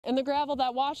And the gravel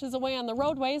that washes away on the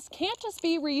roadways can't just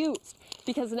be reused,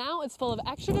 because now it's full of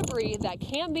extra debris that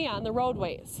can't be on the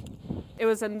roadways. It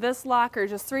was in this locker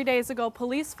just 3 days ago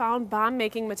police found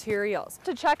bomb-making materials.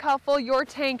 To check how full your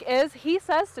tank is, he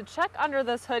says to check under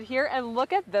this hood here and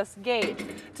look at this gauge.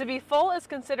 To be full is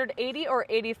considered 80 or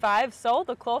 85, so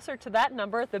the closer to that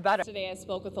number, the better. Today I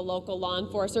spoke with a local law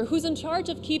enforcer who's in charge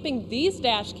of keeping these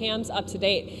dash cams up to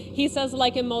date. He says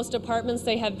like in most departments,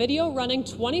 they have video running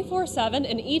 24/7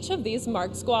 in each of these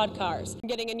marked squad cars.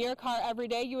 Getting in your car every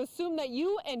day, you assume that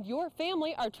you and your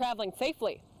family are traveling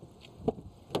safely.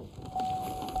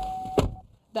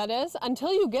 That is,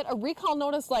 until you get a recall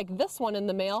notice like this one in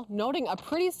the mail, noting a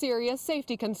pretty serious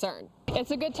safety concern.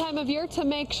 It's a good time of year to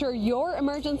make sure your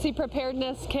emergency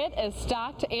preparedness kit is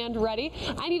stocked and ready.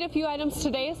 I need a few items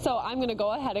today, so I'm going to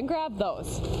go ahead and grab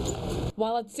those.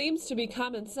 While it seems to be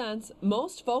common sense,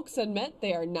 most folks admit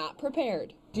they are not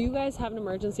prepared. Do you guys have an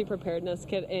emergency preparedness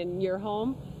kit in your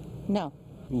home? No.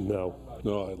 No,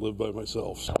 I live by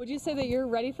myself. Would you say that you're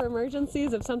ready for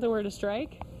emergencies if something were to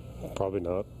strike? Probably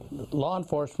not. Law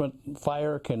enforcement,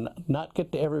 fire can not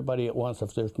get to everybody at once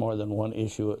if there's more than one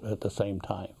issue at the same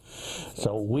time.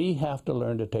 So we have to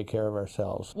learn to take care of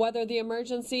ourselves. Whether the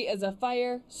emergency is a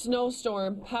fire,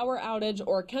 snowstorm, power outage,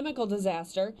 or chemical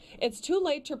disaster, it's too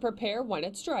late to prepare when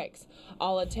it strikes.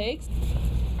 All it takes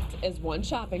is one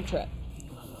shopping trip.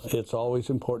 It's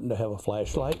always important to have a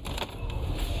flashlight,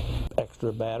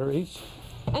 extra batteries.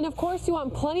 And of course, you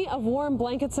want plenty of warm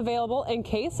blankets available in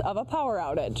case of a power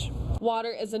outage.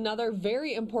 Water is another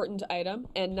very important item,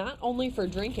 and not only for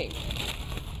drinking.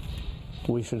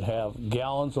 We should have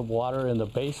gallons of water in the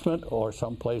basement or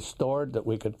someplace stored that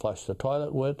we could flush the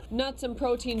toilet with. Nuts and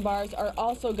protein bars are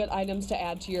also good items to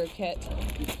add to your kit.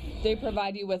 They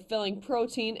provide you with filling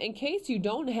protein in case you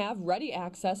don't have ready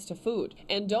access to food.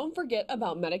 And don't forget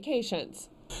about medications.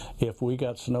 If we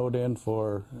got snowed in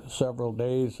for several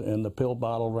days and the pill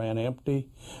bottle ran empty,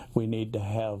 we need to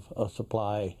have a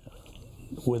supply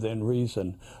within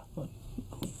reason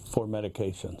for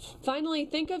medications. Finally,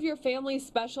 think of your family's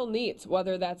special needs,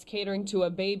 whether that's catering to a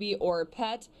baby or a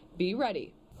pet. Be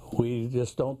ready. We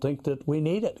just don't think that we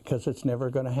need it because it's never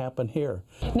going to happen here.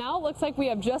 Now it looks like we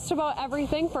have just about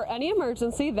everything for any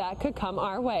emergency that could come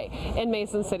our way. In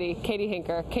Mason City, Katie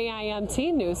Hinker,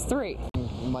 KIMT News 3.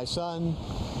 My son,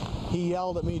 he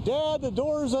yelled at me, "Dad, the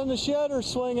doors on the shed are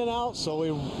swinging out." So we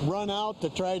run out to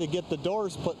try to get the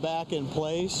doors put back in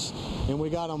place, and we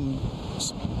got them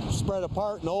spread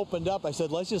apart and opened up. I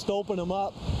said, let's just open them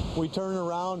up. We turn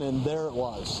around and there it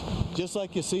was, just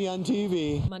like you see on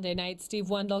TV. Monday night, Steve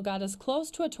Wendell got as close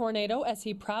to a tornado as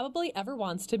he probably ever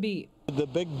wants to be. The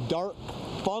big dark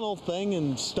funnel thing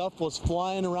and stuff was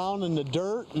flying around in the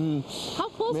dirt. And how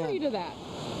close were you to that?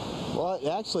 Well, it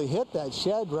actually hit that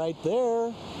shed right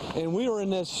there, and we were in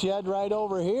this shed right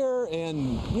over here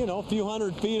and, you know, a few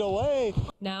 100 feet away.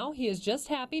 Now he is just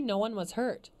happy no one was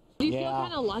hurt. Do you feel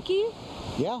kind of lucky?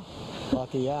 Yeah,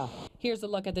 lucky, yeah. Here's a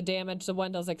look at the damage the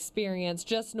Wendells experienced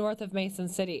just north of Mason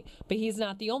City. But he's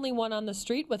not the only one on the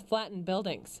street with flattened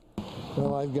buildings.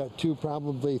 Well, I've got two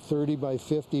probably 30 by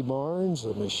 50 barns,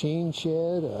 a machine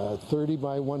shed, a 30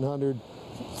 by 100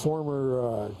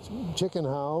 former chicken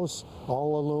house,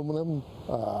 all aluminum.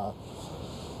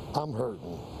 I'm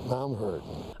hurting.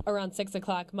 Around 6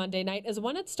 o'clock Monday night is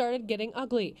when it started getting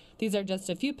ugly. These are just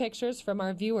a few pictures from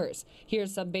our viewers.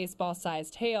 Here's some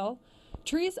baseball-sized hail,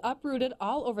 trees uprooted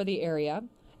all over the area,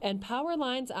 and power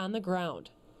lines on the ground.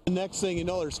 The next thing you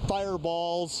know, there's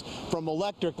fireballs from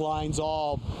electric lines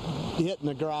all hitting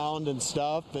the ground and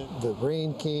stuff. The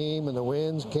rain came and the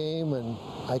winds came, and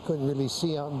I couldn't really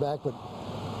see out and back, but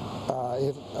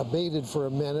it abated for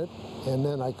a minute, and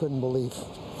then I couldn't believe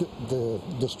the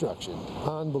destruction.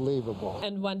 Unbelievable.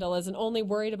 And Wendell isn't only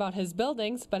worried about his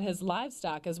buildings, but his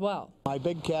livestock as well. My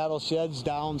big cattle shed's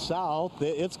down south.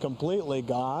 It's completely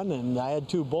gone, and I had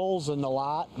 2 bulls in the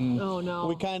lot, and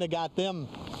we kind of got them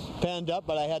penned up,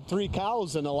 but I had 3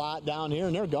 cows in the lot down here,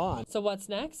 and they're gone. So what's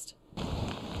next?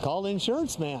 Call the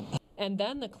insurance man. And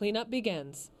then the cleanup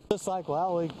begins. It's like,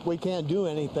 well, we can't do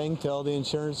anything till the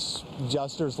insurance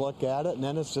adjusters look at it, and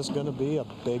then it's just going to be a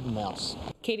big mess.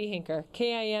 Katie Hinker,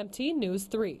 KIMT News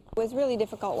 3. It was really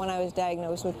difficult when I was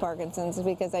diagnosed with Parkinson's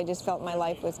because I just felt my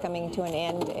life was coming to an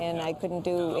end and I couldn't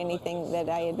do anything that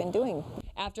I had been doing.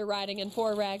 After riding in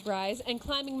 4 RAGBRAIs and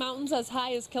climbing mountains as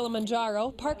high as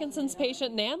Kilimanjaro, Parkinson's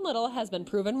patient Nan Little has been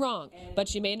proven wrong. But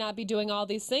she may not be doing all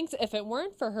these things if it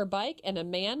weren't for her bike and a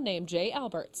man named Jay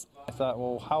Alberts. I thought,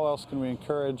 well, how else can we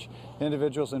encourage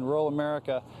individuals in rural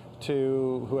America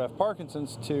who have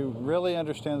Parkinson's to really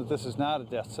understand that this is not a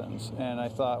death sentence. And I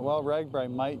thought, well,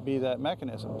 RAGBRAI might be that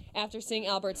mechanism. After seeing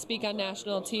Albert speak on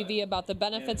national TV about the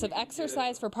benefits of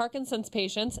exercise for Parkinson's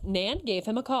patients, Nan gave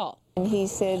him a call. And he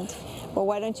said, well,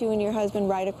 why don't you and your husband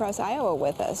ride across Iowa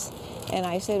with us? And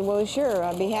I said, well, sure,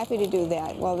 I'd be happy to do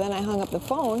that. Well, then I hung up the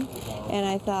phone and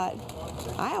I thought,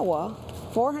 Iowa,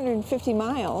 450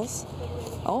 miles?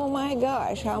 Oh my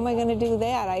gosh, how am I going to do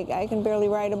that? I can barely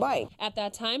ride a bike. At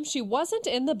that time, she wasn't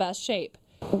in the best shape.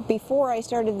 Before I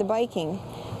started the biking,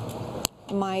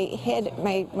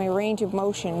 my range of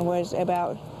motion was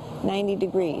about 90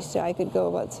 degrees, so I could go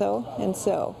about so and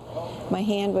so. My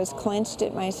hand was clenched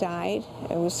at my side.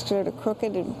 It was sort of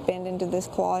crooked and bent into this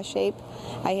claw shape.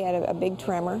 I had a big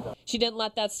tremor. She didn't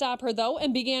let that stop her, though,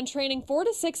 and began training 4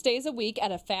 to 6 days a week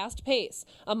at a fast pace.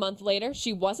 A month later,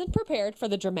 she wasn't prepared for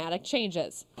the dramatic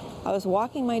changes. I was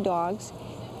walking my dogs,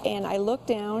 and I looked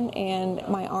down, and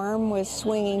my arm was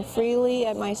swinging freely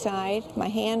at my side. My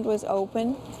hand was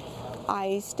open.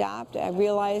 I stopped. I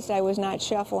realized I was not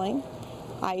shuffling.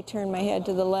 I turned my head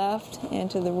to the left and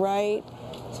to the right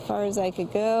as far as I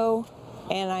could go,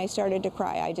 and I started to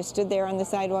cry. I just stood there on the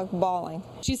sidewalk bawling.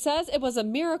 She says it was a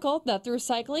miracle that through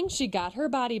cycling she got her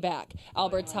body back.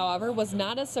 Alberts, however, was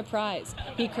not as surprised.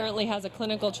 He currently has a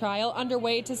clinical trial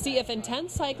underway to see if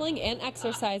intense cycling and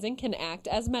exercising can act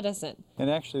as medicine. And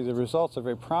actually the results are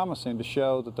very promising to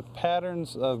show that the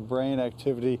patterns of brain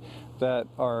activity that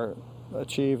are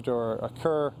achieved or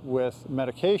occur with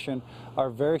medication are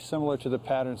very similar to the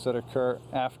patterns that occur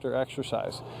after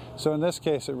exercise. So in this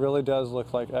case, it really does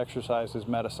look like exercise is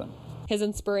medicine. His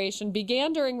inspiration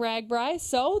began during RAGBRAI,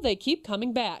 so they keep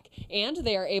coming back, and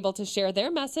they are able to share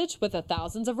their message with the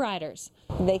thousands of riders.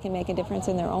 They can make a difference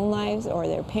in their own lives or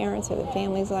their parents or their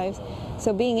family's lives.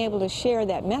 So being able to share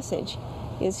that message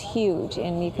is huge,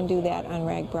 and you can do that on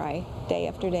RAGBRAI day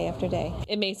after day after day.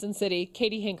 In Mason City,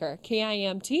 Katie Hinker,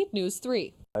 KIMT News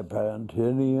 3.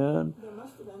 Pantinian,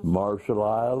 Marshall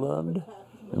Island,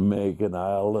 Macon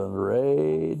Island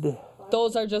Raid.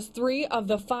 Those are just 3 of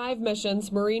the 5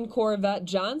 missions Marine Corps vet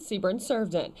John Seaburn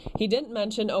served in. He didn't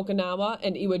mention Okinawa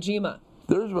and Iwo Jima.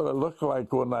 There's what it looked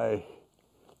like when I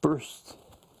first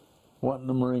went in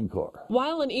the Marine Corps.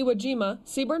 While in Iwo Jima,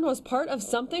 Seaburn was part of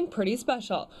something pretty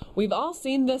special. We've all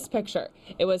seen this picture.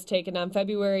 It was taken on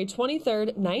February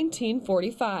 23,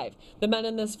 1945. The men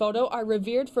in this photo are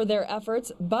revered for their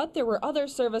efforts, but there were other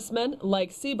servicemen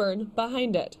like Seaburn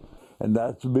behind it. And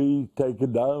that's me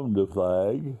taking down the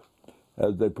flag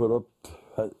as they put up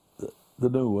the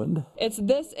new one. It's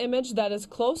this image that is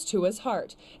close to his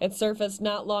heart. It surfaced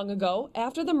not long ago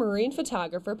after the Marine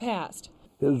photographer passed.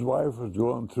 His wife was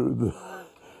going through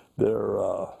their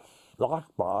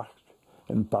lockbox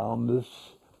and found this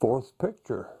 4th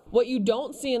picture. What you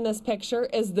don't see in this picture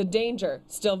is the danger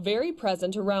still very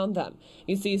present around them.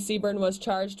 You see, Seaburn was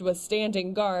charged with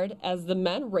standing guard as the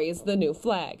men raised the new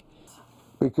flag.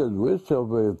 Because we're still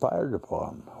being fired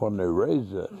upon when they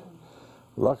raised it.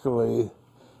 Luckily,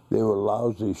 they were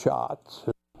lousy shots.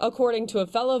 According to a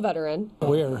fellow veteran,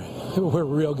 we're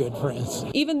real good friends.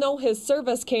 Even though his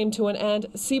service came to an end,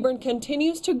 Seaburn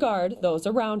continues to guard those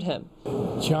around him.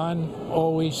 John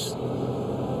always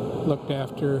looked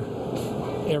after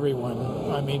everyone.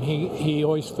 I mean, he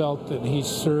always felt that he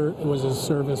was a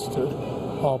service to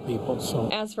all people. So,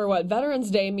 as for what Veterans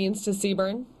Day means to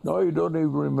Seaburn, no, you don't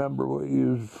even remember what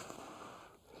you was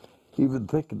even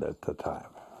thinking at the time.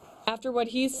 After what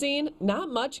he's seen, not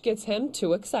much gets him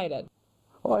too excited.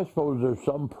 Well, I suppose there's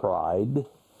some pride,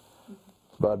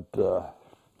 but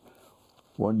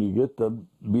when you get to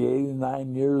be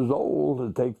 89 years old,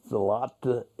 it takes a lot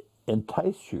to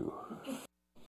entice you.